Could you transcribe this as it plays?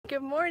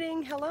Good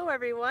morning. Hello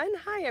everyone.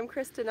 Hi, I'm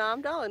Kristin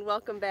Omdahl and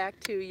welcome back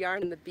to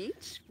Yarn on the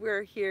Beach.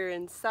 We're here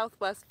in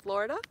Southwest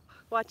Florida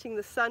watching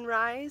the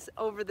sunrise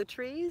over the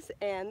trees,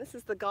 and this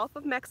is the Gulf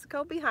of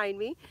Mexico behind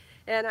me,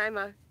 and I'm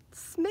a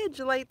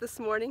smidge late this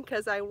morning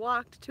because I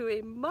walked to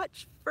a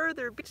much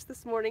further beach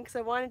this morning because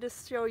I wanted to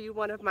show you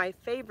one of my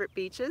favorite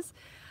beaches.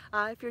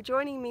 If you're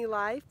joining me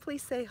live,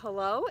 please say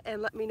hello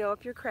and let me know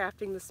if you're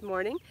crafting this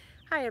morning.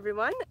 Hi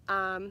everyone.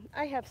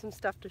 I have some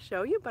stuff to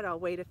show you, but I'll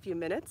wait a few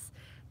minutes.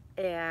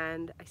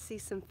 And I see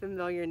some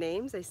familiar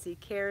names. I see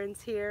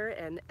Karen's here,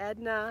 and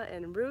Edna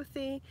and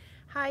Ruthie.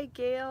 Hi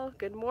Gail,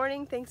 good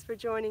morning, thanks for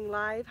joining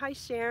live. Hi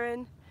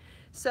Sharon.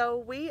 So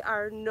we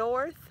are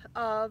north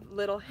of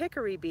Little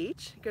Hickory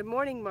Beach. Good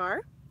morning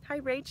Mar. Hi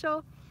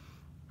Rachel,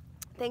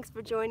 thanks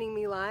for joining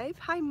me live.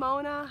 Hi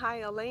Mona,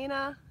 hi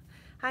Elena,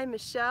 hi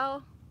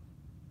Michelle.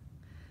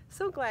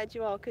 So glad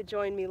you all could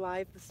join me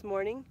live this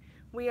morning.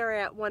 We are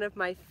at one of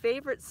my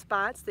favorite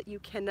spots that you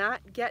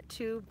cannot get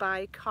to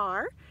by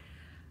car.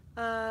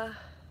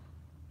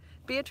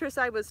 Beatrice,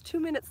 I was 2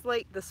 minutes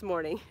late this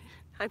morning.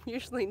 I'm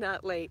usually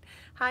not late.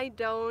 Hi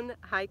Doan,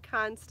 hi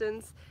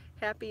Constance,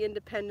 happy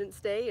Independence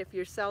Day if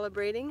you're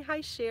celebrating. Hi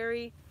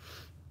Sherry.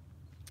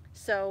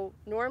 So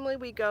normally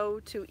we go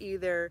to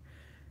either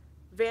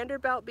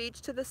Vanderbilt Beach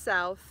to the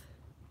south,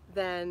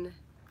 then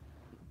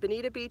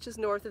Bonita Beach is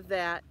north of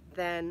that,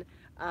 then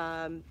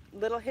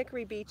Little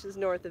Hickory Beach is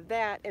north of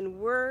that, and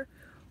we're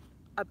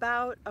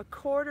about a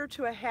quarter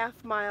to a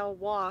half-mile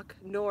walk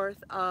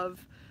north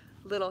of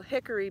Little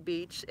Hickory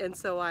Beach, and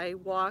so I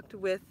walked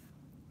with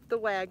the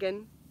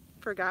wagon,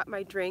 forgot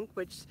my drink,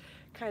 which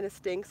kind of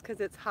stinks because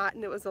it's hot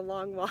and it was a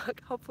long walk.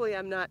 Hopefully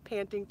I'm not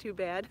panting too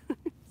bad.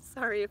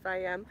 Sorry if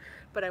I am,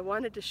 but I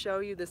wanted to show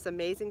you this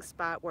amazing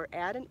spot. We're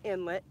at an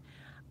inlet,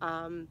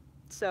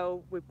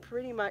 so we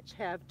pretty much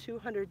have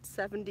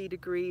 270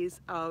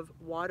 degrees of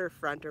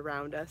waterfront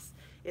around us.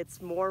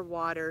 It's more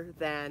water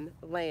than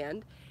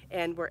land,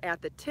 and we're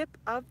at the tip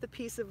of the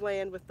piece of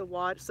land with the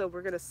water. So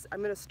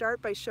I'm gonna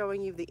start by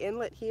showing you the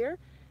inlet here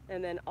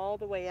and then all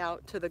the way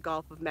out to the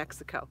Gulf of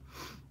Mexico.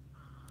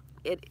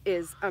 It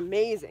is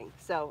amazing.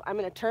 So I'm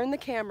gonna turn the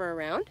camera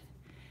around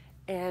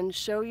and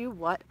show you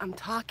what I'm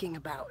talking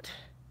about.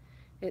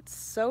 It's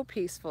so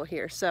peaceful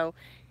here. So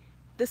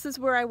this is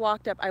where I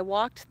walked up. I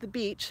walked the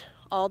beach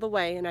all the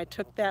way and I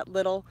took that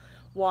little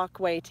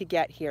walkway to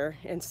get here.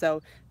 And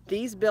so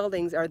these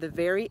buildings are the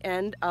very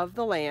end of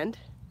the land.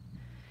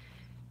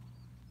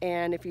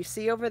 And if you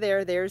see over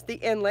there, there's the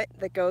inlet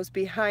that goes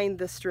behind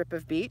the strip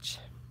of beach.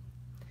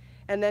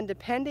 And then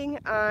depending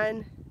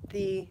on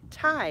the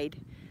tide,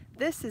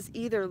 this is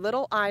either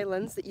little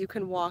islands that you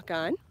can walk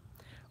on,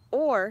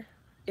 or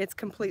it's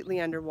completely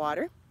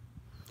underwater,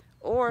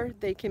 or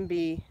they can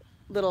be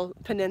little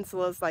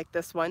peninsulas like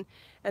this one.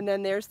 And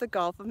then there's the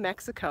Gulf of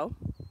Mexico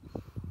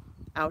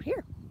out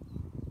here.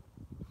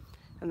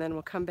 And then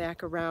we'll come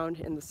back around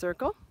in the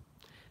circle.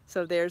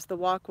 So there's the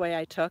walkway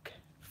I took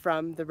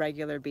from the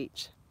regular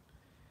beach.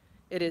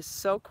 It is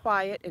so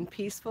quiet and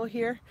peaceful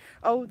here.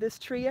 Oh, this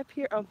tree up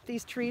here, oh,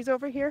 these trees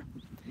over here.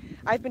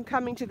 I've been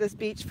coming to this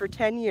beach for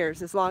 10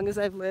 years, as long as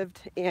I've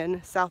lived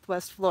in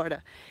Southwest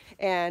Florida.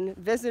 And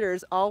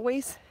visitors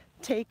always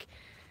take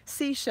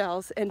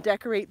seashells and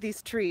decorate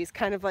these trees,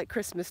 kind of like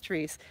Christmas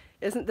trees.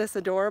 Isn't this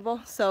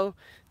adorable? So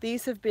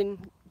these have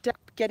been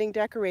getting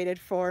decorated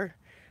for,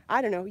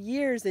 I don't know,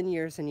 years and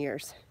years and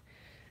years.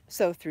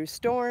 So through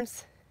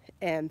storms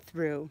and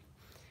through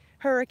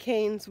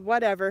hurricanes,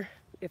 whatever,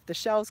 if the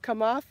shells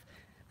come off,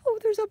 oh,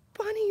 there's a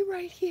bunny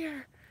right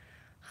here.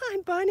 Hi,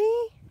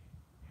 bunny.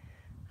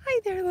 Hi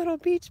there, little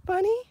beach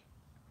bunny.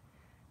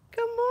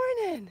 Good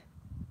morning.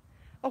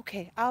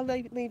 Okay, I'll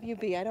leave you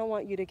be. I don't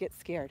want you to get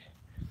scared.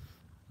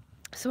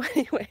 So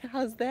anyway,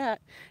 how's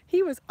that?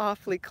 He was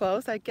awfully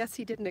close. I guess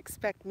he didn't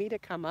expect me to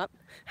come up.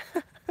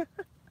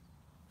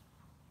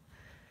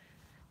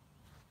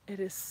 It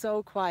is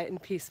so quiet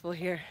and peaceful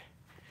here.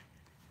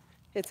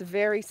 It's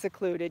very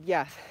secluded,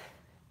 yes.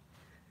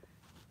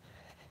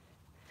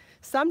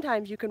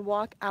 Sometimes you can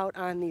walk out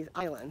on these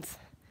islands.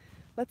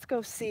 Let's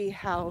go see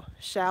how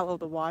shallow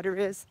the water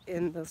is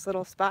in this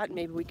little spot.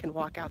 Maybe we can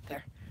walk out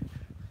there.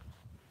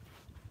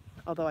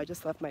 Although I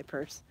just left my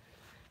purse.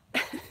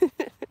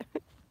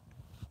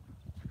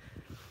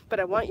 But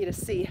I want you to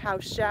see how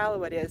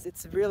shallow it is.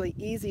 It's really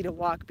easy to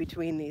walk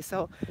between these.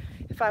 So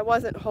if I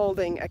wasn't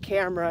holding a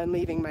camera and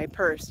leaving my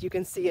purse, you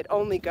can see it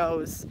only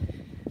goes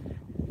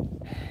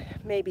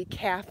maybe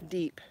calf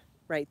deep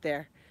right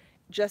there,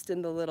 just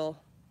in the little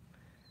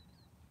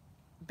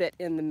bit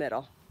in the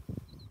middle.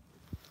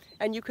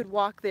 And you could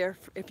walk there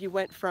if you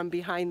went from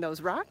behind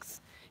those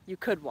rocks. You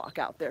could walk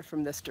out there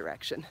from this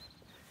direction.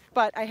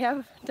 But I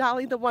have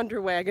Dolly the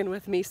Wonder Wagon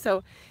with me,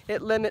 so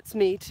it limits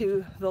me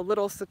to the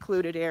little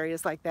secluded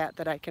areas like that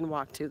that I can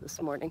walk to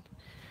this morning.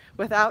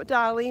 Without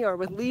Dolly, or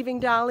with leaving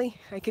Dolly,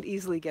 I could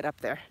easily get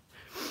up there.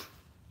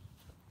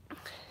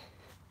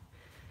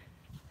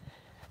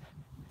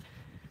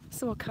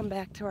 So we'll come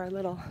back to our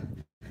little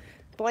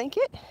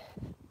blanket.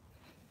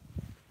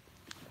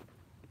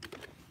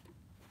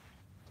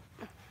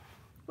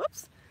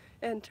 Whoops.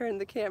 and turn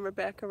the camera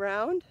back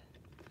around.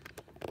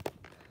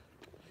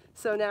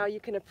 So now you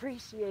can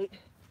appreciate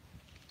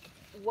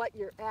what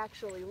you're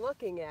actually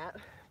looking at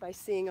by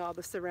seeing all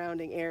the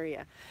surrounding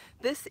area.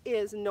 This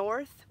is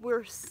north,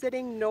 we're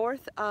sitting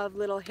north of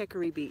Little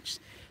Hickory Beach.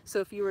 So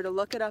if you were to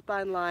look it up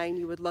online,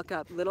 you would look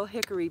up Little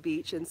Hickory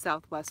Beach in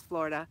Southwest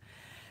Florida.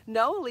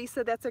 No,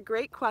 Lisa, that's a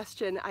great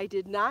question. I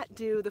did not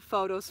do the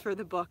photos for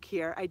the book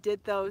here. I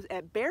did those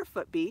at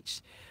Barefoot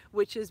Beach,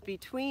 which is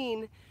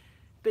between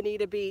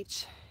Bonita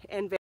Beach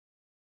and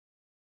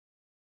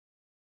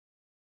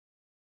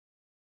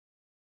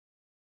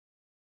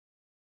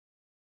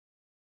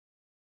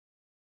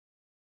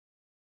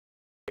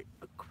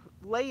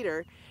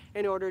later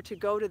in order to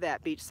go to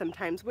that beach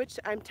sometimes, which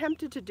I'm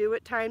tempted to do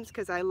at times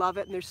because I love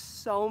it, and there's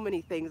so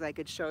many things I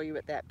could show you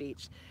at that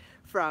beach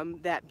from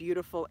that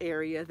beautiful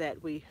area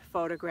that we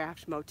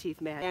photographed motif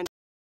mat. And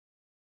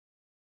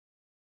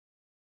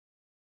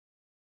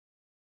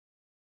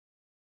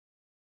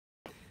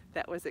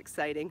that was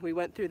exciting. We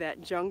went through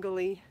that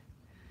jungle-like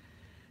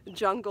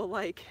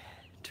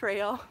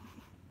trail.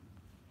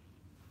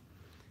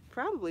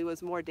 Probably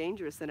was more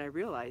dangerous than I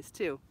realized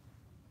too.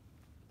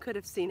 Could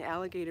have seen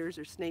alligators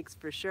or snakes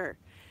for sure.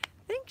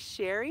 Thanks,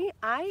 Sherry.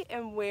 I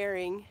am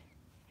wearing,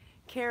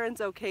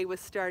 Karen's okay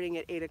with starting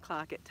at 8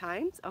 o'clock at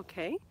times.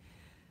 Okay.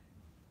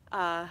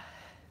 I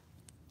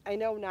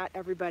know not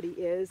everybody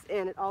is,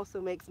 and it also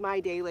makes my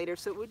day later,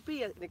 so it would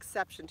be an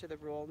exception to the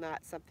rule,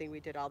 not something we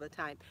did all the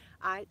time.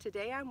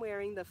 Today I'm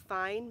wearing the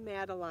Fine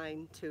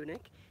Madeline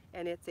tunic,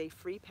 and it's a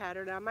free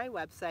pattern on my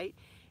website.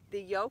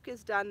 The yoke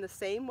is done the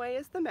same way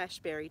as the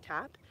meshberry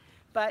top,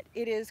 but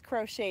it is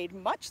crocheted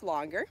much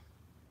longer,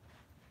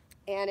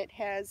 and it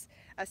has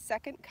a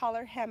second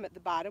color hem at the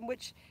bottom,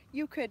 which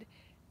you could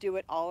do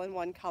it all in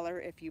one color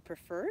if you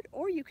preferred,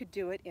 or you could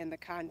do it in the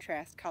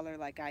contrast color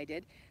like I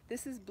did.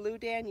 This is Blue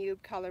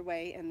Danube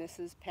colorway, and this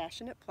is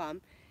Passionate Plum,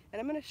 and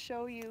I'm going to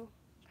show you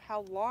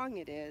how long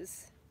it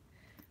is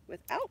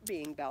without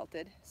being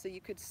belted, so you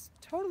could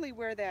totally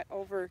wear that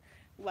over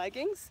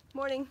leggings.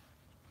 Morning.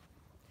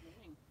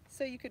 Morning.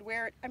 So you could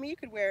wear it, I mean, you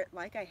could wear it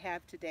like I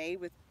have today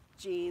with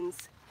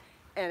jeans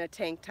and a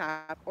tank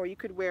top, or you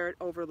could wear it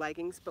over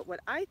leggings. But what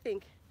I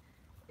think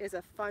is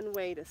a fun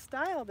way to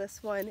style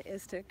this one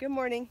is to, good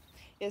morning,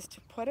 is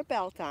to put a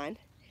belt on,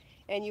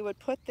 and you would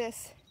put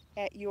this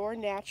at your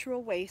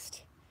natural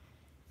waist.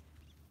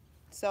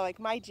 So like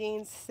my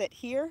jeans sit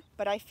here,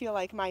 but I feel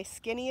like my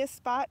skinniest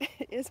spot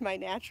is my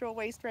natural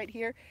waist right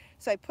here.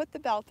 So I put the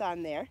belt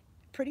on there,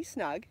 pretty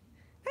snug,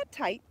 not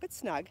tight, but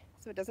snug,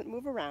 so it doesn't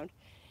move around.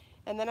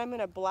 And then I'm going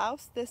to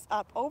blouse this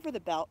up over the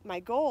belt. My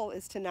goal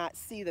is to not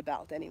see the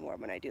belt anymore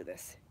when I do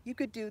this. You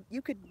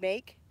could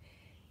make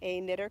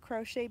a knitter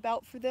crochet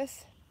belt for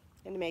this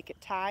and make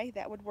it tie.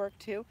 That would work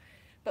too.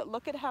 But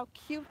look at how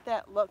cute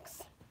that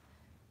looks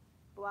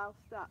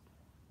bloused up.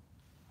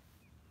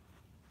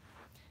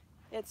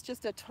 It's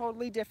just a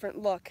totally different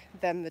look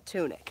than the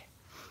tunic.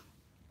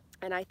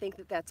 And I think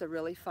that that's a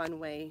really fun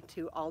way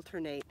to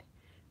alternate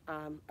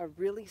a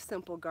really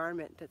simple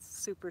garment that's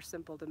super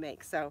simple to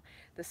make. So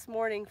this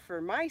morning for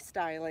my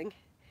styling,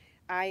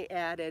 I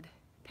added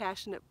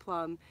Passionate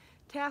Plum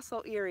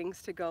tassel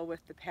earrings to go with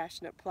the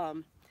Passionate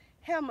Plum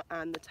hem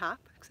on the top,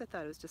 because I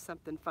thought it was just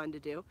something fun to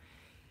do.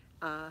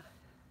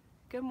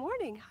 Good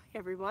morning. Hi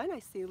everyone. I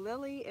see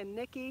Lily and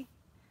Nikki.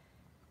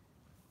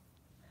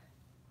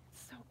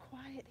 It's so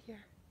quiet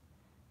here.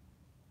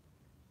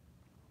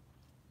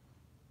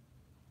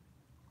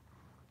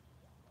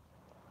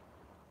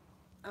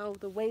 Oh,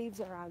 the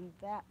waves are on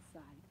that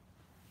side.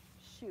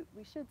 Shoot,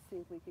 we should see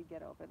if we could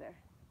get over there.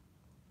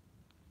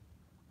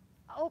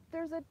 Oh,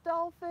 there's a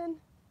dolphin.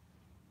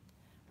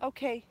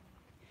 Okay,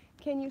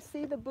 can you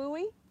see the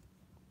buoy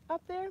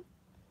up there?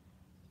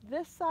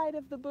 This side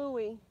of the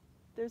buoy,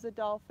 there's a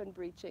dolphin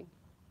breaching.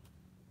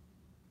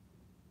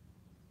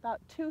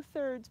 About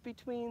 2/3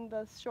 between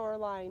the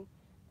shoreline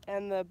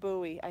and the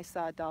buoy, I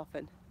saw a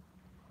dolphin.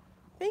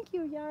 Thank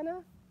you,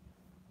 Yana.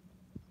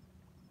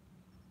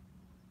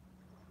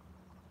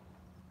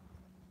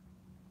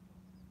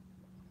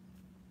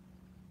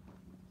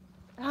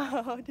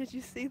 Oh, did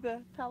you see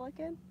the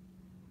pelican?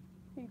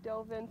 He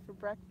dove in for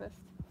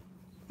breakfast.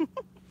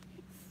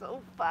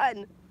 So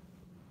fun.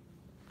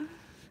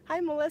 Hi,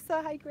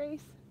 Melissa. Hi,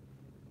 Grace.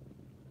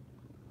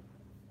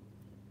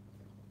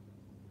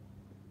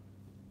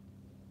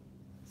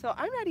 So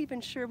I'm not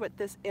even sure what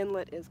this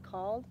inlet is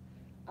called.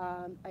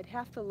 I'd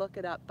have to look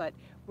it up, but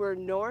we're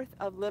north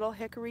of Little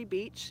Hickory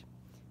Beach,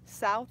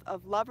 south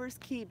of Lover's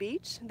Key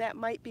Beach. That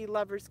might be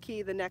Lover's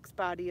Key, the next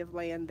body of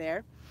land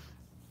there.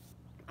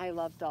 I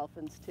love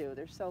dolphins too.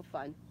 They're so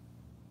fun.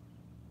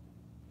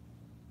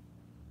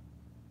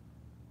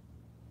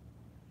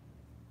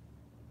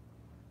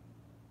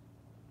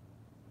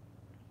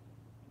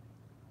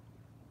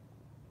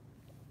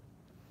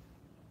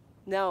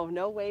 No,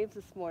 no waves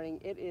this morning.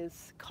 It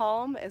is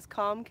calm as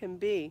calm can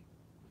be.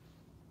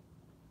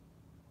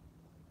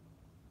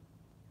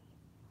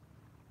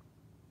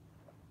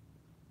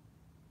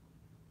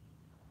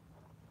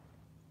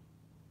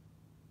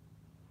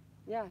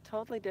 Yeah,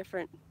 totally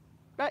different.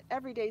 But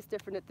every day's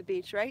different at the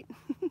beach, right?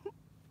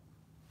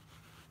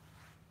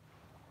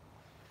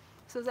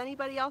 So is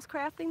anybody else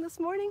crafting this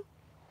morning?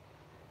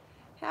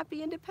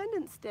 Happy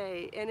Independence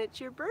Day, and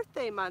it's your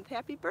birthday month.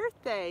 Happy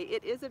birthday.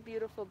 It is a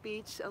beautiful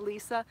beach,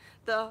 Elisa.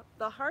 The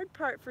hard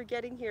part for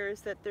getting here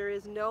is that there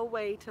is no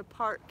way to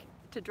park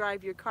to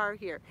drive your car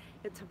here.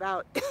 It's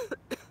about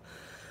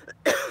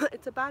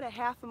it's about a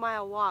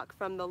half-a-mile walk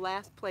from the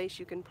last place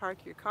you can park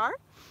your car.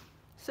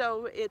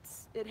 So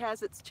it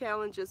has its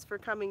challenges for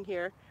coming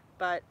here,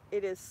 but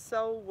it is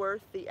so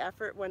worth the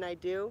effort when I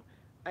do.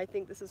 I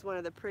think this is one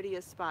of the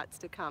prettiest spots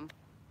to come.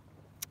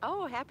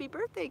 Oh, happy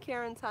birthday,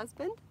 Karen's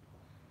husband.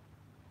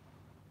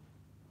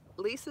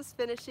 Lisa's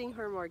finishing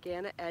her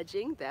Morgana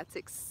edging. That's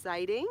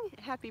exciting.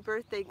 Happy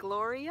birthday,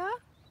 Gloria.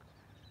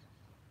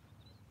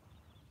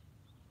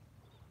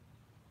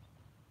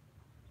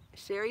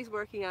 Sherry's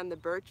working on the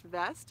birch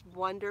vest.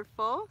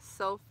 Wonderful.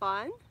 So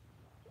fun.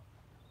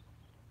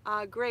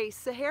 Grace,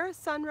 Sahara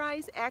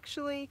Sunrise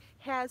actually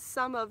has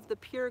some of the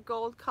pure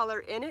gold color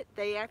in it.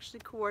 They actually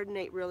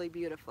coordinate really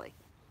beautifully.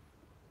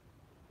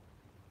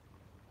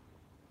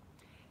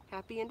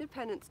 Happy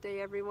Independence Day,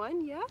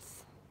 everyone.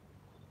 Yes?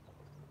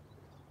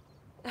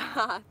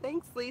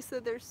 Thanks, Lisa.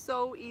 They're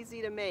so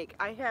easy to make.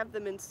 I have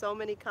them in so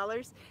many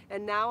colors,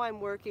 and now I'm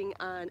working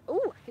on,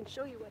 oh, I can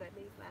show you what I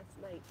made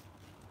last night.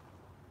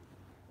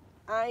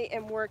 I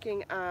am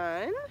working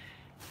on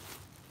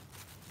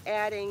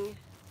adding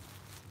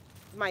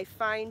my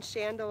fine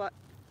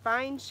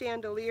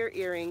chandelier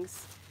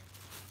earrings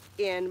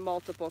in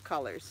multiple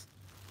colors,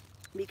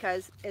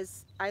 because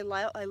I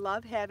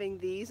love having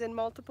these in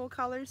multiple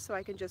colors, so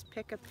I can just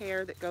pick a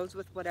pair that goes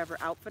with whatever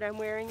outfit I'm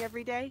wearing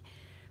every day.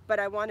 But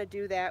I want to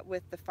do that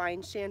with the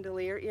fine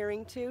chandelier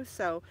earring too.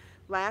 So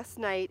last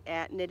night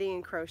at Knitting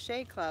and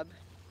Crochet Club,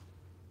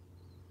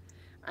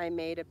 I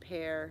made a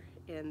pair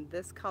in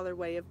this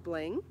colorway of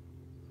bling.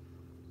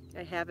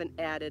 I haven't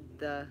added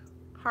the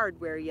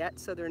hardware yet,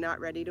 so they're not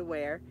ready to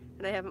wear,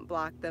 and I haven't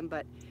blocked them,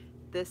 but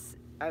this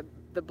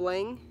the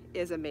bling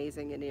is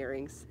amazing in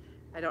earrings.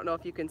 I don't know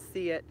if you can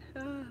see it.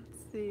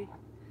 Let's see.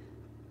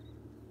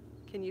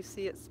 Can you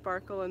see it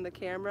sparkle in the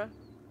camera?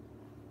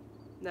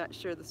 Not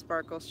sure the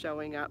sparkle's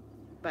showing up,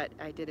 but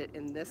I did it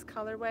in this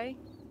colorway.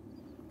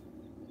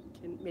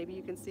 Maybe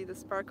you can see the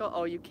sparkle.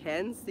 Oh, you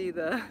can see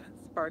the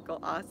sparkle.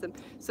 Awesome.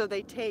 So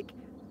they take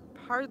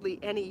hardly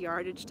any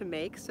yardage to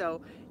make,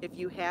 so if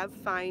you have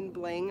fine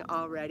bling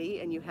already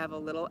and you have a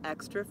little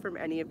extra from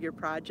any of your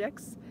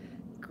projects,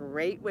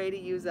 great way to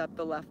use up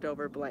the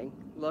leftover bling.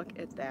 Look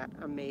at that.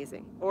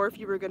 Amazing. Or if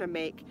you were going to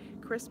make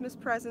Christmas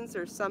presents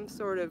or some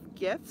sort of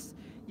gifts,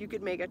 you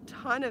could make a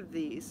ton of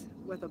these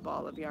with a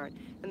ball of yarn.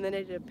 And then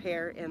I did a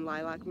pair in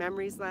Lilac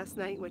Memories last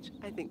night, which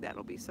I think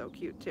that'll be so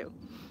cute too.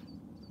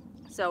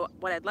 So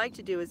what I'd like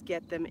to do is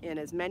get them in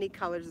as many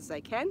colors as I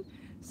can,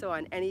 so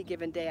on any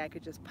given day I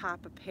could just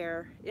pop a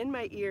pair in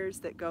my ears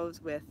that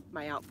goes with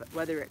my outfit,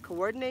 whether it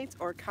coordinates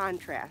or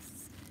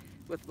contrasts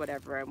with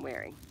whatever I'm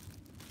wearing.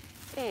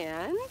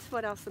 And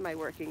what else am I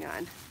working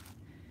on?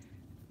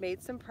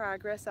 Made some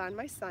progress on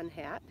my sun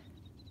hat.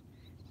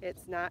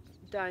 It's not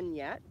done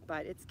yet,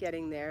 but it's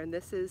getting there. And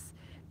this is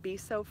Be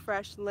So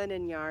Fresh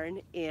linen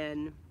yarn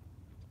in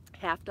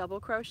half double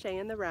crochet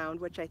in the round,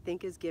 which I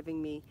think is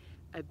giving me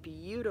a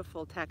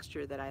beautiful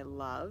texture that I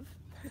love.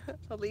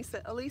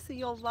 Elisa,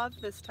 you'll love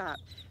this top.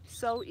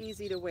 So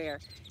easy to wear.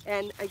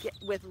 And again,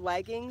 with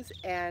leggings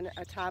and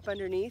a top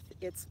underneath,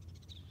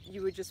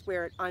 you would just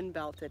wear it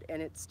unbelted,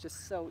 and it's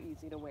just so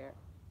easy to wear.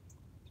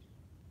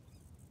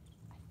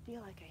 I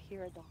feel like I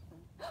hear a dolphin.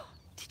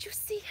 Did you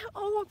see him?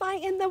 Oh, am I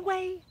in the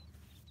way?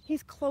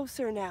 He's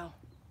closer now.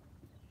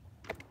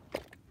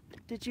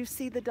 Did you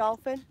see the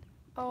dolphin?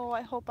 Oh,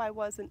 I hope my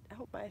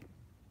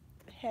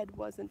head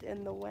wasn't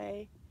in the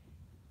way.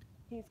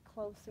 He's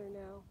closer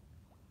now.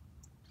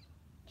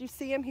 Do you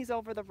see him? He's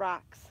over the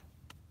rocks.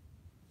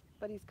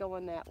 But he's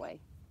going that way.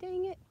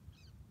 Dang it.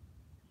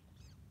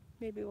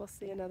 Maybe we'll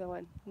see another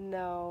one.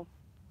 No.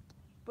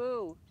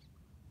 Boo.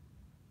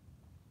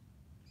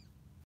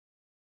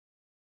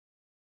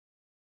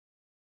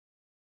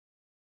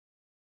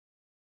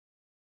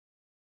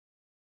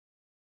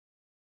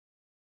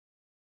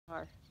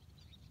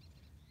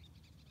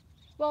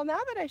 Well, now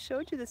that I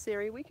showed you this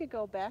area, we could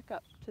go back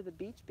up to the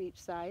beach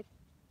side.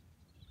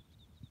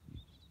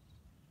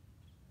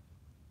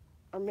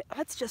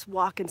 Let's just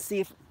walk and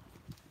see if...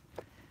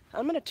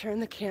 I'm going to turn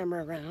the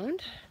camera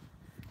around.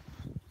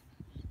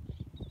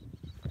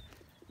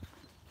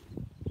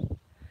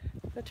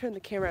 I'm going to turn the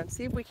camera around and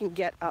see if we can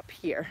get up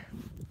here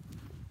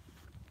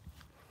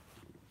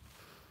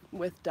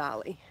with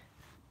Dolly.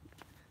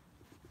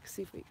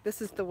 See if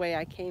this is the way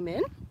I came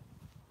in.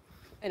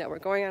 I know, we're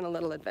going on a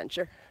little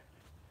adventure.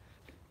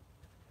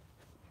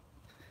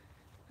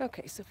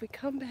 Okay, so if we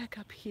come back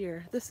up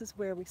here, this is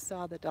where we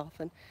saw the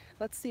dolphin.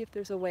 Let's see if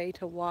there's a way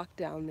to walk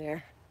down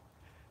there.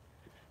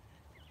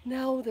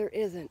 No, there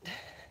isn't.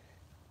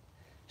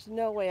 There's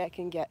no way I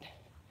can get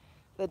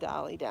the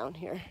dolly down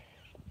here.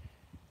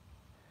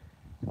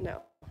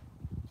 No.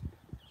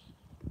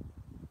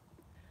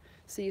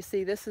 So you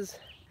see, this is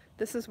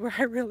This is where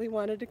I really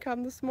wanted to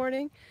come this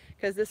morning,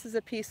 because this is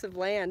a piece of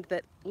land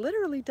that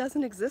literally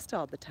doesn't exist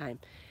all the time.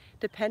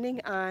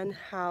 Depending on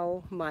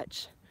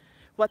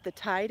what the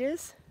tide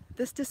is,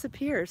 this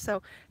disappears.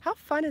 So how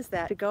fun is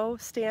that to go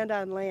stand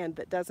on land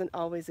that doesn't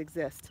always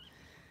exist?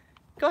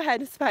 Go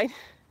ahead, it's fine.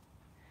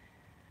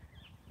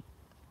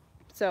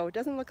 So it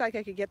doesn't look like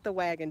I could get the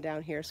wagon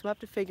down here, so we'll have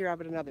to figure out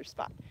another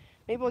spot.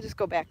 Maybe we'll just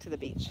go back to the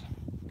beach.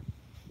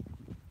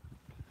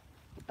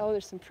 Oh,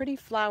 there's some pretty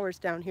flowers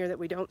down here that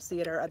we don't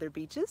see at our other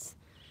beaches.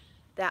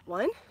 That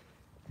one.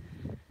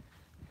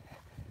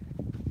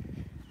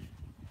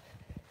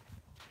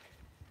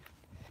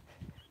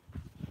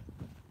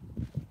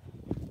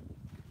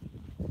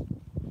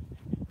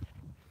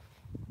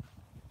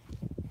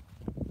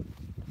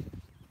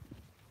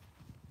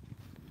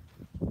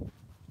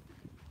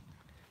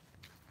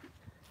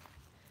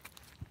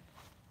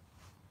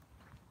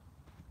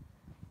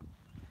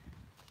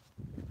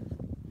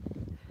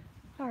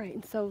 All right,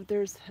 and so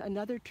there's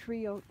another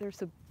tree.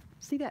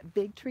 See that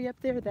big tree up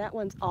there? That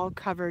one's all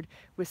covered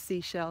with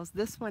seashells.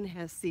 This one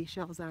has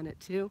seashells on it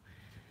too.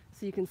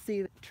 So you can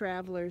see that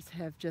travelers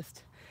have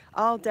just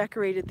all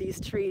decorated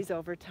these trees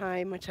over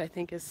time, which I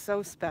think is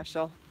so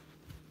special.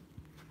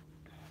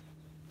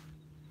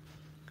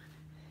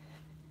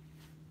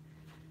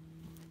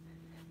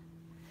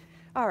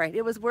 All right,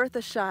 it was worth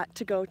a shot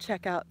to go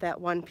check out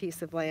that one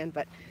piece of land,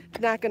 but it's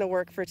not going to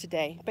work for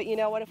today. But you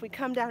know what? If we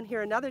come down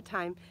here another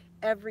time,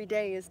 every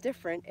day is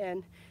different,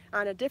 and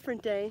on a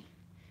different day,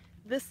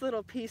 this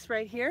little piece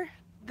right here,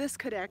 this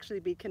could actually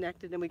be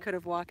connected, and we could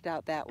have walked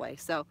out that way.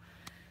 So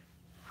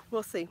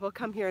we'll see. We'll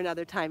come here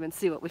another time and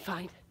see what we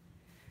find.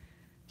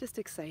 Just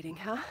exciting,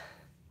 huh?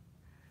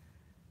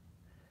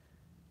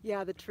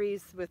 Yeah, the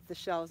trees with the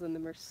shells in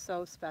them are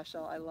so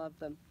special. I love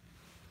them.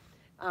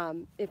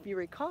 If you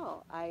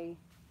recall, I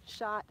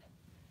shot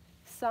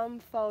some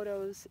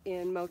photos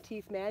in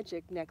Motif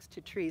Magic next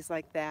to trees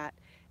like that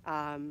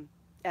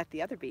at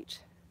the other beach,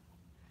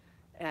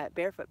 at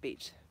Barefoot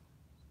Beach.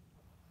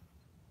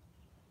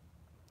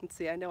 Let's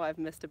see, I know I've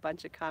missed a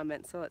bunch of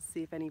comments, so let's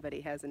see if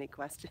anybody has any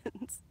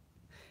questions.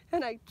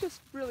 And I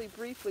just really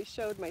briefly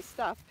showed my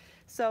stuff.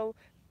 So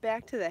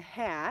back to the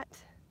hat.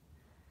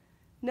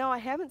 No, I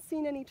haven't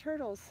seen any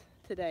turtles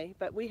today,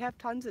 but we have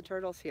tons of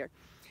turtles here.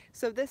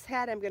 So this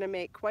hat I'm going to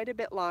make quite a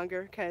bit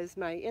longer because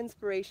my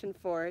inspiration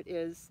for it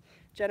is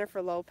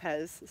Jennifer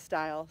Lopez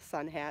style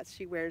sun hats.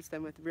 She wears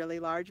them with really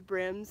large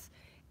brims,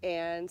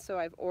 and so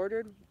I've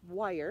ordered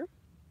wire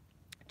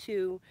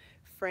to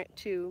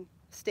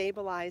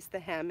stabilize the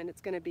hem, and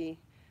it's going to be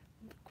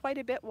quite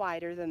a bit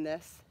wider than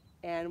this.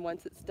 And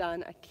once it's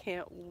done, I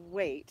can't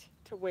wait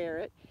to wear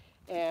it.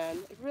 And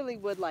I really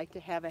would like to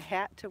have a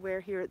hat to wear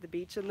here at the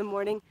beach in the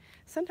morning.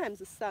 Sometimes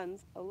the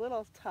sun's a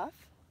little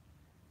tough.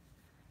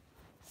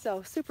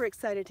 So super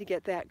excited to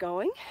get that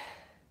going.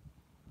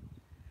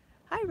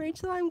 Hi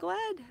Rachel, I'm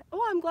glad.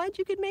 Oh, I'm glad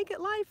you could make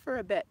it live for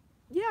a bit.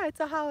 Yeah, it's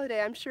a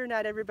holiday. I'm sure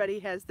not everybody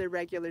has their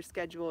regular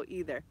schedule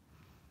either.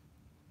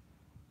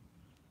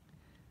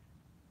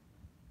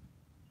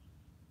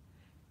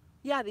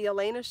 Yeah, the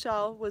Elena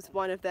shawl was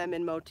one of them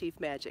in Motif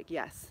Magic,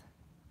 yes.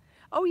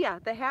 Oh yeah,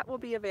 the hat will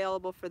be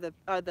available for the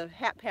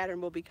hat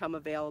pattern will become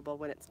available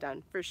when it's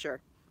done, for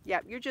sure. Yeah,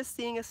 you're just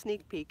seeing a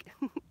sneak peek.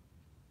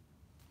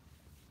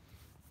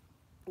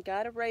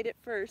 Gotta write it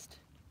first.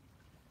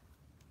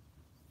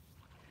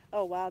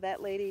 Oh wow,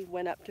 that lady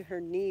went up to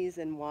her knees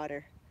in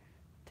water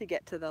to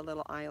get to the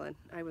little island.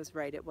 I was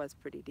right, it was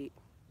pretty deep.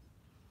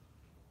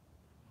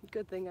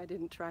 Good thing I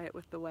didn't try it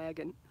with the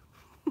wagon.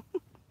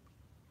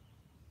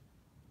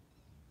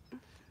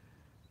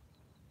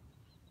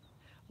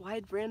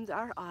 Wide brims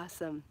are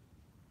awesome.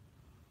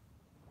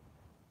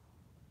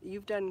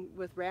 You've done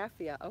with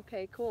raffia.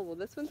 Okay, cool. Well,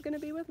 this one's going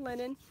to be with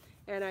linen,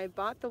 and I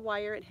bought the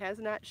wire. It has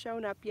not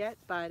shown up yet,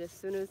 but as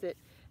soon as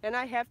and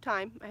I have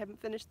time. I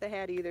haven't finished the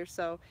hat either,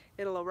 so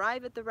it'll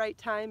arrive at the right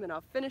time, and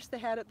I'll finish the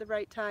hat at the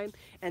right time,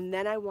 and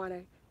then I want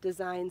to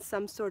design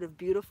some sort of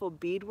beautiful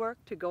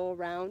beadwork to go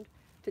around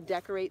to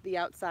decorate the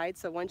outside.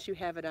 So once you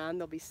have it on,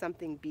 there'll be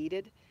something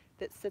beaded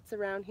that sits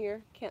around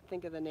here. Can't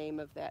think of the name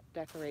of that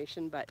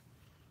decoration, but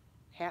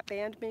hat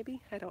band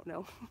maybe? I don't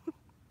know.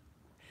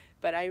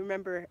 But I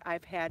remember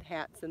I've had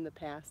hats in the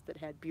past that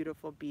had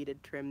beautiful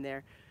beaded trim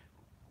there.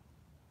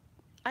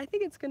 I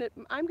think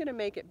I'm gonna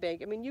make it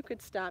big. I mean, you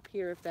could stop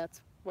here if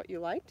that's what you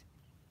liked.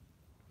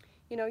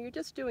 You know, you're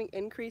just doing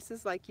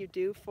increases like you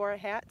do for a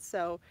hat.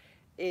 So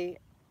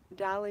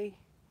Dolly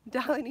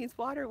needs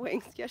water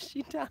wings. Yes,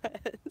 she does.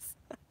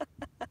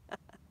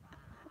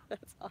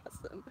 That's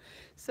awesome.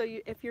 So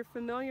if you're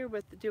familiar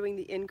with doing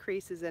the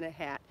increases in a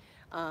hat,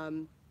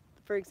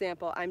 for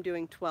example, I'm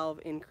doing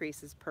 12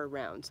 increases per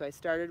round. So I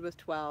started with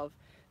 12,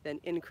 then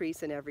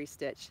increase in every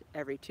stitch,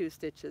 every 2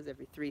 stitches,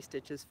 every 3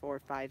 stitches, 4,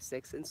 5,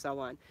 6, and so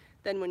on.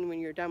 Then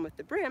when you're done with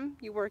the brim,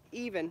 you work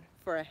even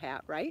for a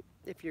hat, right?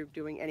 If you're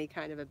doing any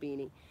kind of a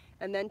beanie.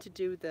 And then to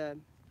do the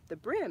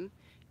brim,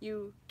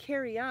 you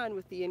carry on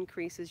with the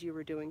increases you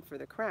were doing for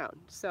the crown.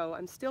 So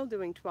I'm still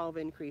doing 12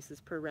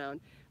 increases per round,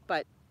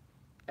 but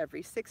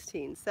every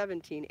 16,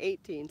 17,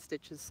 18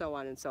 stitches, so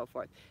on and so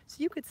forth. So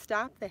you could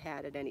stop the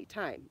hat at any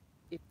time.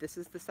 If this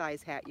is the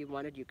size hat you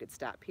wanted, you could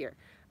stop here.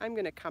 I'm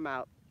going to come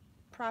out,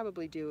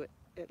 probably do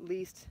at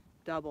least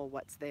double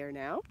what's there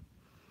now.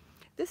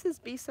 This is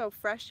Be So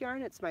Fresh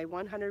yarn. It's my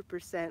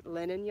 100%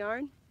 linen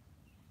yarn,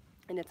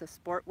 and it's a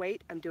sport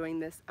weight. I'm doing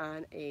this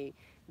on a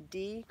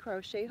D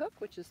crochet hook,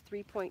 which is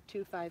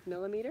 3.25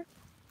 millimeter.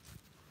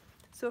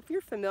 So if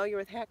you're familiar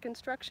with hat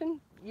construction,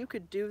 you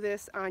could do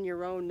this on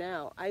your own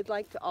now. I'd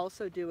like to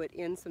also do it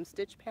in some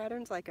stitch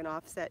patterns, like an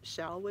offset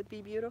shell would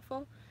be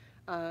beautiful,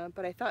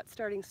 but I thought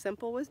starting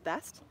simple was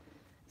best.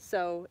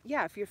 So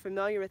yeah, if you're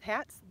familiar with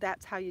hats,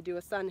 that's how you do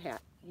a sun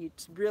hat. You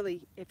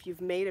really, if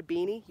you've made a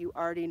beanie, you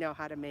already know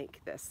how to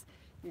make this.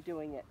 You're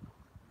doing it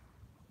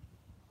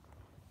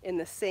in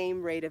the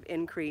same rate of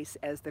increase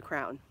as the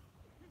crown.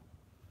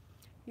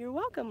 You're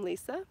welcome,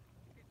 Lisa.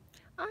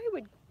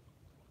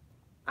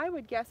 I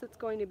would guess it's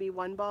going to be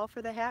 1 ball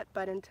for the hat,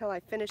 but until I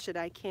finish it,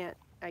 I can't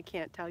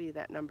tell you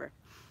that number.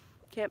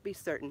 Can't be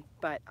certain,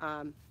 but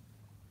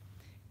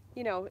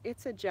you know,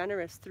 it's a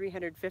generous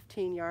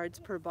 315 yards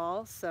per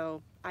ball,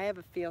 so I have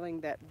a feeling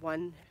that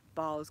 1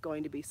 ball is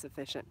going to be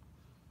sufficient.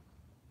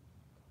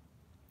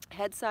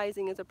 Head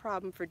sizing is a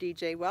problem for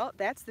DJ. Well,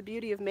 that's the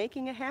beauty of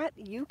making a hat.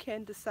 You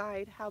can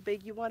decide how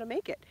big you want to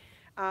make it.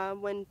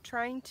 When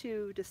trying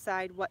to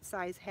decide what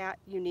size hat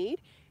you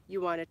need, you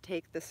want to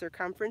take the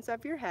circumference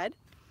of your head,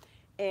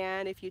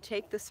 and if you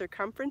take the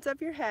circumference of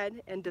your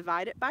head and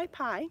divide it by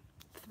pi,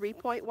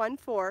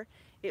 3.14,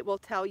 it will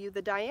tell you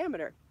the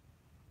diameter.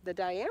 The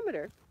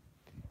diameter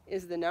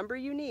is the number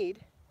you need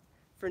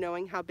for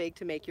knowing how big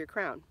to make your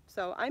crown.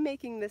 So I'm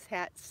making this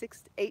hat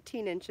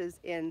 18 inches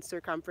in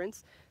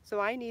circumference, so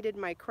I needed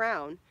my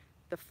crown,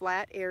 the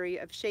flat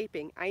area of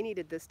shaping, I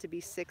needed this to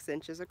be 6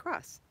 inches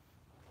across.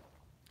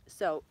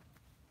 So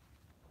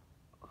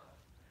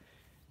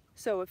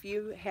if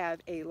you have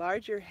a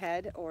larger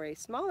head or a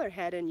smaller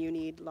head and you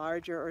need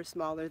larger or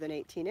smaller than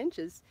 18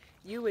 inches,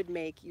 you would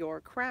make your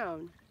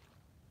crown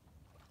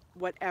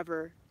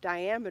whatever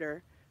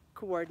diameter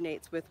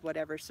coordinates with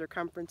whatever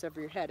circumference of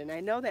your head. And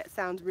I know that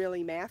sounds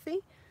really mathy,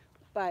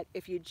 but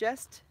if you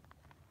just,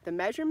 the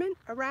measurement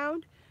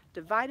around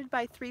divided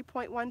by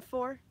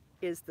 3.14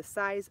 is the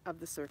size of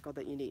the circle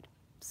that you need.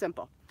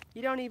 Simple.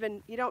 You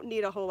don't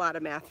need a whole lot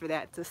of math for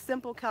that. It's a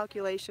simple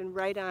calculation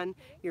right on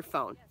your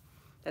phone.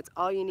 That's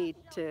all you need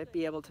to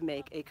be able to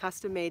make a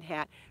custom-made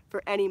hat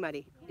for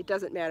anybody. It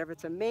doesn't matter if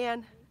it's a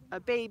man, a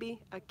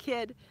baby, a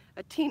kid,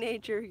 a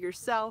teenager,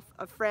 yourself,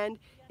 a friend.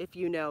 If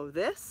you know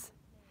this,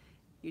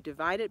 you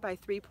divide it by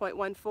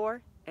 3.14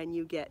 and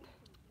you get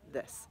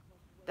this.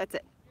 That's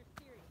it.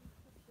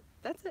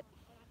 That's it.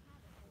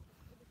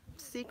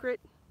 Secret,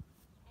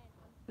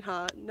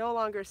 no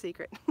longer a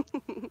secret.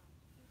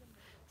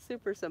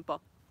 Super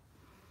simple.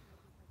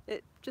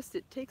 It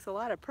takes a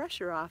lot of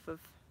pressure off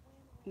of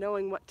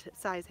knowing what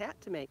size hat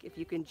to make. If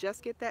you can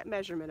just get that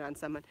measurement on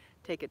someone,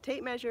 take a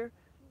tape measure,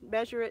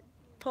 measure it,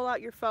 pull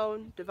out your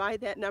phone, divide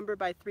that number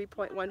by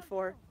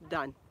 3.14,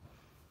 done.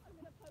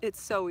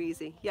 It's so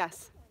easy,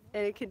 yes.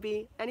 And it could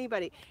be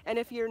anybody. And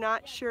if you're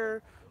not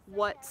sure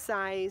what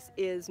size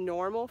is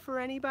normal for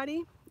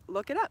anybody,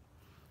 look it up.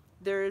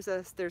 There's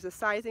a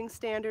sizing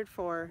standard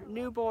for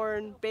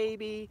newborn,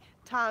 baby,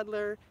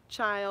 toddler,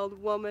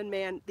 child, woman,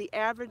 man. The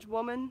average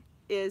woman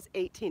is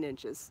 18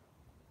 inches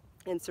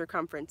in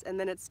circumference, and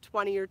then it's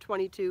 20 or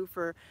 22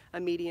 for a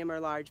medium or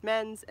large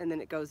men's, and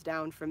then it goes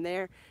down from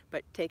there.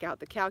 But take out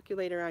the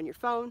calculator on your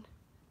phone.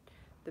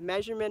 The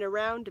measurement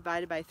around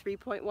divided by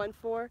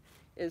 3.14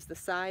 is the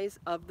size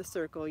of the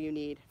circle you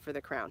need for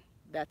the crown.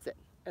 That's it.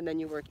 And then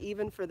you work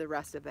even for the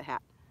rest of the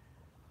hat.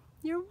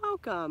 You're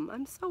welcome.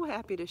 I'm so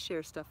happy to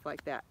share stuff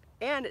like that.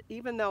 And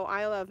even though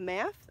I love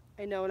math,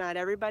 I know not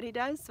everybody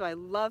does, so I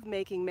love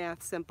making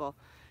math simple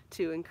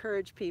to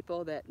encourage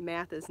people that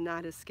math is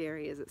not as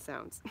scary as it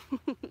sounds.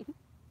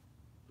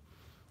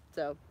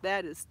 So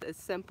that is as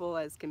simple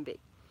as can be.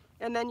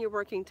 And then you're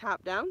working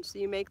top down, so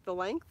you make the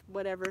length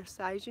whatever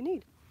size you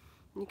need.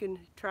 You can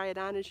try it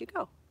on as you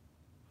go.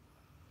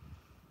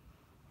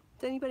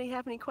 Does anybody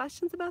have any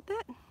questions about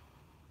that?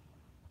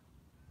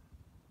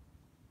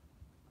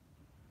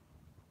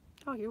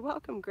 Oh, you're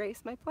welcome,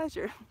 Grace. My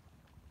pleasure.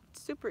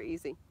 Super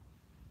easy.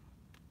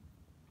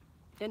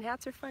 And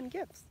hats are fun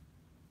gifts.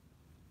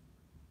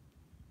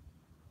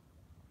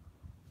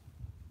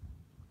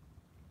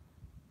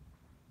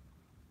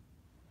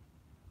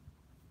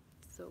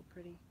 So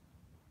pretty.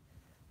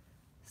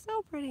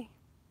 So pretty.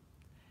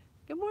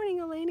 Good morning,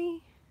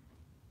 Eleni.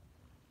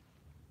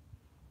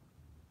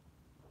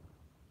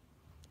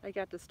 I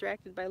got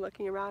distracted by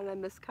looking around and I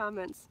missed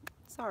comments.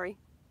 Sorry.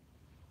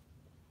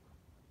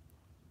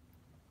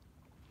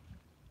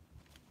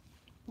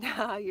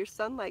 Your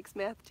son likes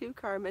math too,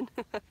 Carmen.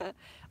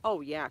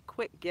 Oh yeah,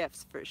 quick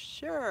gifts for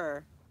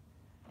sure.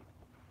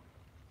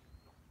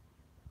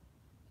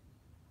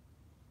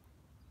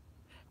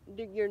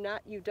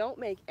 You don't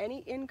make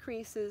any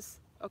increases.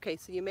 Okay,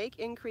 so you make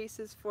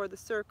increases for the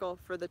circle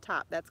for the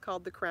top. That's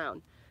called the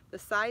crown. The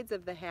sides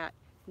of the hat,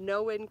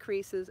 no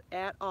increases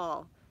at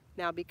all.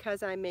 Now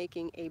because I'm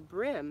making a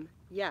brim,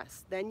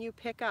 yes, then you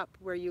pick up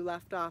where you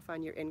left off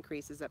on your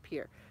increases up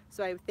here.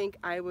 So I think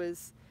I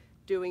was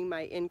doing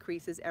my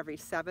increases every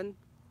 7th,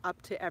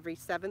 up to every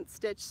 7th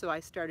stitch, so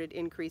I started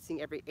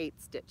increasing every 8th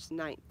stitch,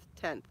 9th,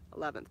 10th,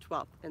 11th,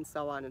 12th, and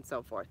so on and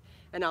so forth.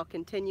 And I'll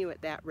continue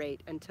at that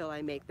rate until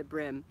I make the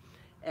brim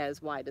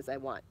as wide as I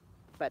want.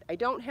 But I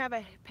don't have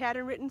a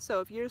pattern written,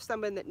 so if you're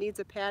someone that needs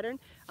a pattern,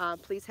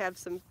 please have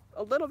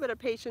a little bit of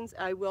patience.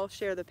 I will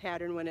share the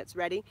pattern when it's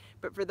ready.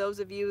 But for those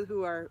of you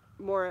who are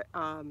more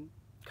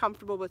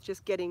comfortable with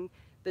just getting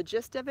the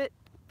gist of it,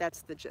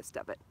 that's the gist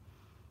of it.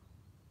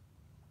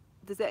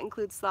 Does that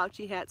include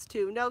slouchy hats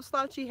too? No,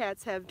 slouchy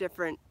hats have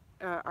different,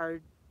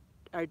 are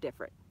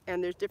different.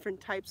 And there's different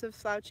types of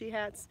slouchy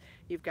hats.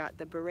 You've got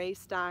the beret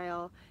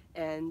style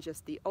and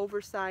just the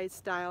oversized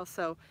style.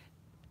 So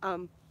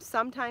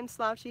sometimes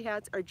slouchy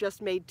hats are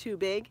just made too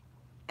big,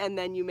 and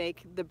then you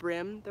make the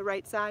brim the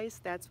right size.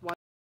 That's one.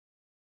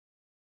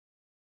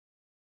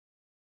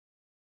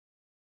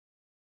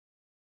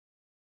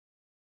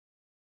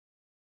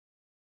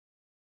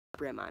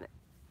 Brim on it.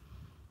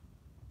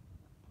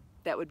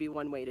 That would be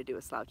one way to do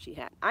a slouchy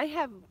hat. I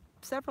have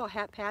several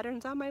hat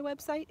patterns on my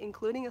website,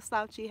 including a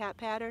slouchy hat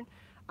pattern.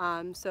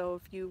 So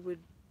if you would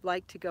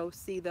like to go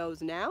see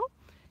those now,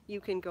 you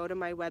can go to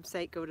my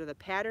website, go to the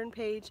pattern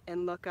page,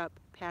 and look up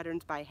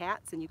patterns by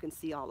hats, and you can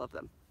see all of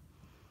them.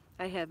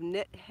 I have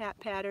knit hat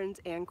patterns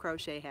and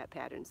crochet hat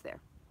patterns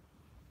there.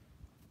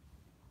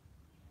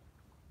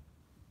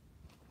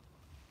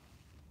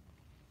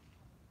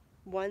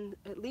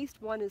 At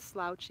least one is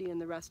slouchy,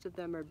 and the rest of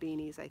them are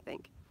beanies, I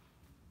think.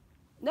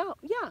 No,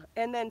 yeah,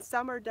 and then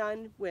some are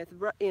done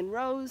in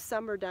rows,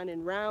 some are done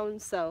in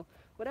rounds, so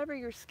whatever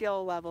your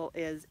skill level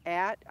is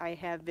at, I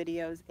have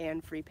videos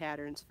and free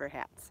patterns for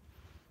hats.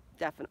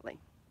 Definitely.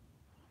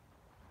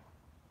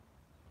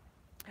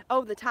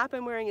 Oh, the top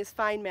I'm wearing is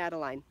Fine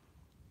Madeline.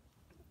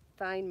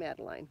 Fine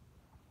Madeline.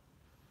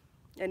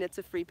 And it's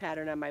a free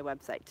pattern on my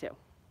website too.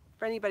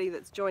 For anybody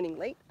that's joining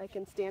late, I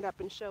can stand up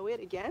and show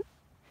it again.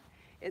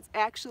 It's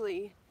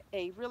actually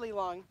a really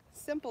long,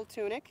 simple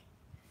tunic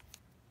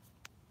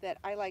that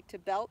I like to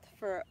belt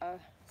for a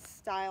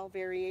style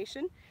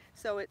variation.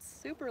 So it's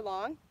super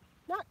long,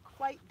 not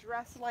quite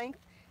dress length.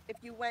 If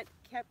you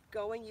kept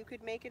going, you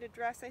could make it a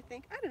dress, I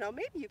think. I don't know,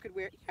 maybe you could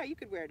wear it. Yeah, you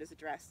could wear it as a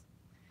dress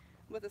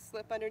with a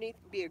slip underneath.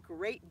 It'd be a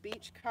great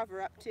beach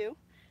cover up too.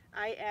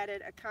 I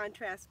added a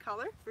contrast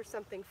color for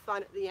something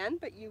fun at the end,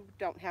 but you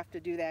don't have to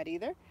do that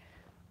either.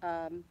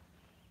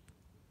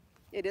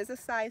 It is a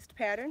sized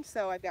pattern,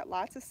 so I've got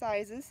lots of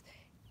sizes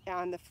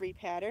on the free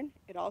pattern.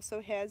 It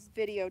also has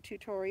video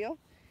tutorial.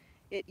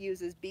 It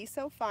uses Be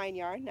So Fine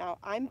yarn. Now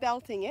I'm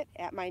belting it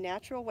at my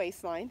natural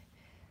waistline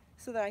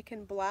so that I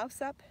can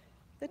blouse up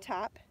the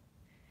top,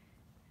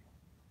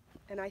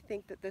 and I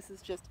think that this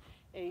is just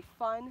a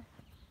fun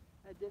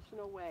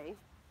additional way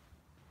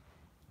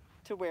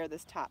to wear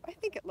this top. I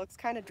think it looks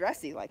kind of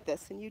dressy like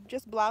this, and you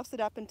just blouse it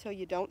up until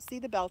you don't see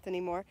the belt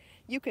anymore.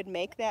 You could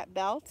make that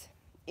belt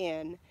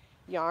in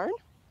yarn,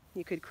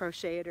 you could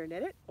crochet it or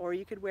knit it, or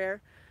you could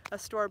wear a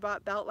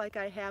store-bought belt like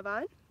I have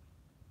on.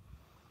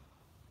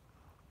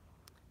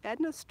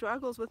 Edna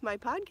struggles with my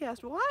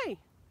podcast. Why?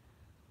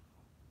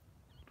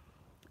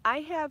 I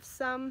have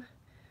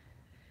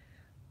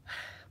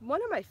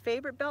one of my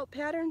favorite belt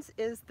patterns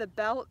is the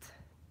belt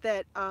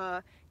that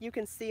you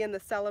can see in the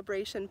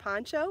Celebration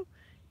poncho.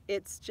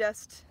 It's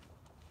just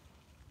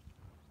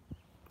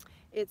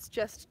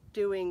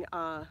doing,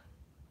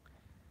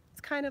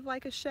 it's kind of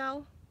like a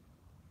shell.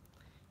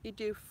 You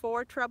do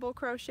 4 treble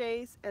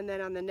crochets, and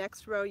then on the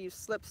next row you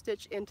slip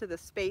stitch into the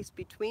space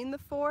between the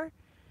 4,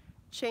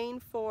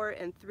 chain 4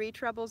 and 3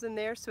 trebles in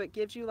there, so it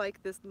gives you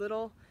like this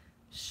little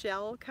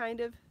shell kind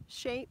of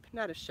shape.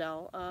 Not a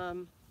shell,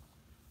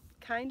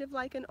 kind of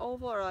like an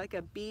oval or like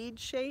a bead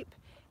shape,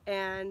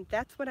 and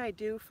that's what I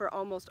do for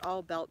almost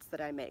all belts that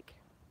I make.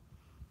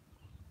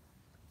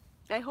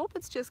 I hope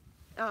it's just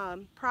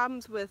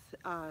problems with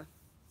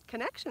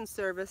connection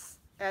service,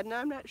 Edna.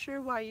 I'm not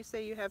sure why you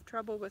say you have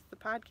trouble with the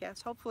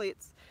podcast. Hopefully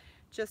it's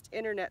just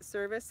internet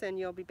service and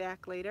you'll be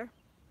back later.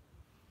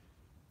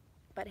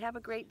 But have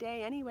a great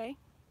day anyway.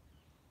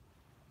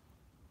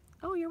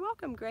 Oh, you're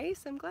welcome,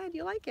 Grace. I'm glad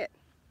you like it.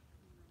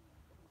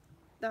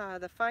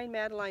 The Fine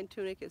Madeline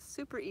tunic is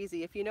super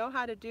easy. If you know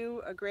how to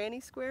do a granny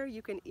square,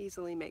 you can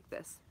easily make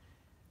this.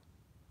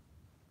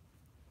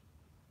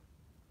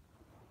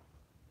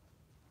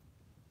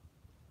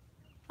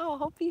 Oh,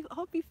 hope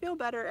you feel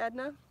better,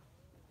 Edna.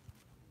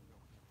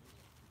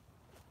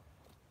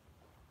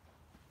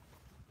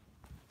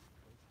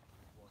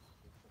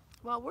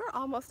 Well, we're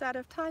almost out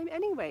of time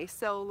anyway,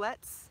 so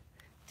let's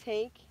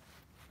take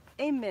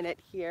a minute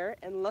here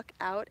and look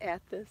out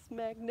at this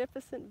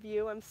magnificent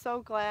view. I'm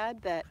so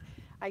glad that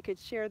I could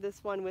share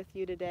this one with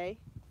you today.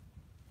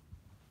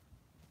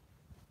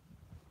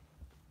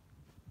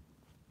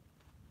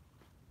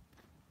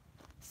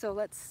 So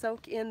let's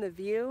soak in the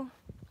view,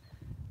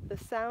 the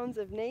sounds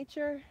of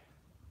nature,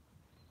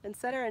 and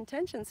set our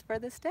intentions for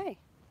this day.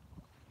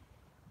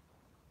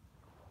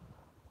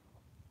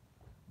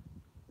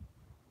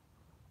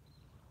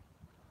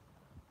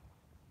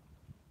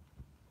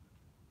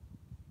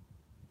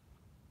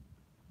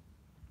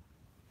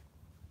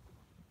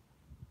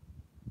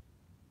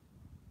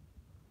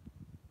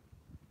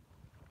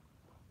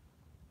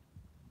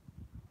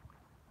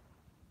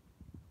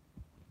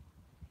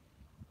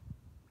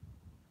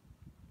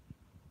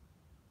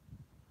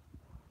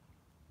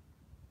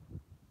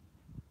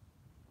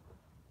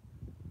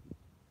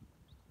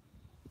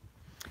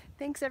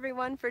 Thanks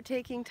everyone for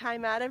taking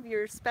time out of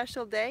your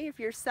special day. If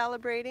you're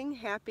celebrating,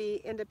 happy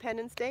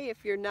Independence Day.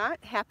 If you're not,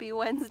 happy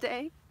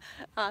Wednesday.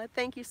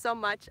 Thank you so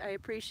much. I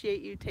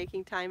appreciate you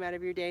taking time out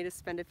of your day to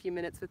spend a few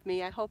minutes with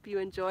me. I hope you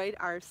enjoyed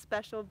our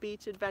special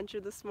beach adventure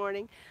this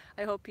morning.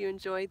 I hope you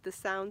enjoyed the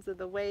sounds of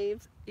the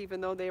waves,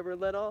 even though they were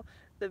little,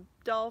 the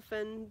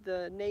dolphin,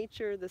 the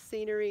nature, the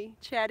scenery,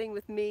 chatting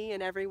with me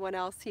and everyone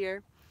else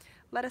here.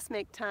 Let us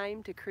make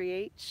time to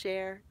create,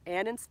 share,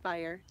 and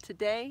inspire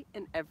today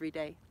and every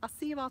day. I'll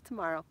see you all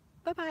tomorrow.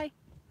 Bye-bye.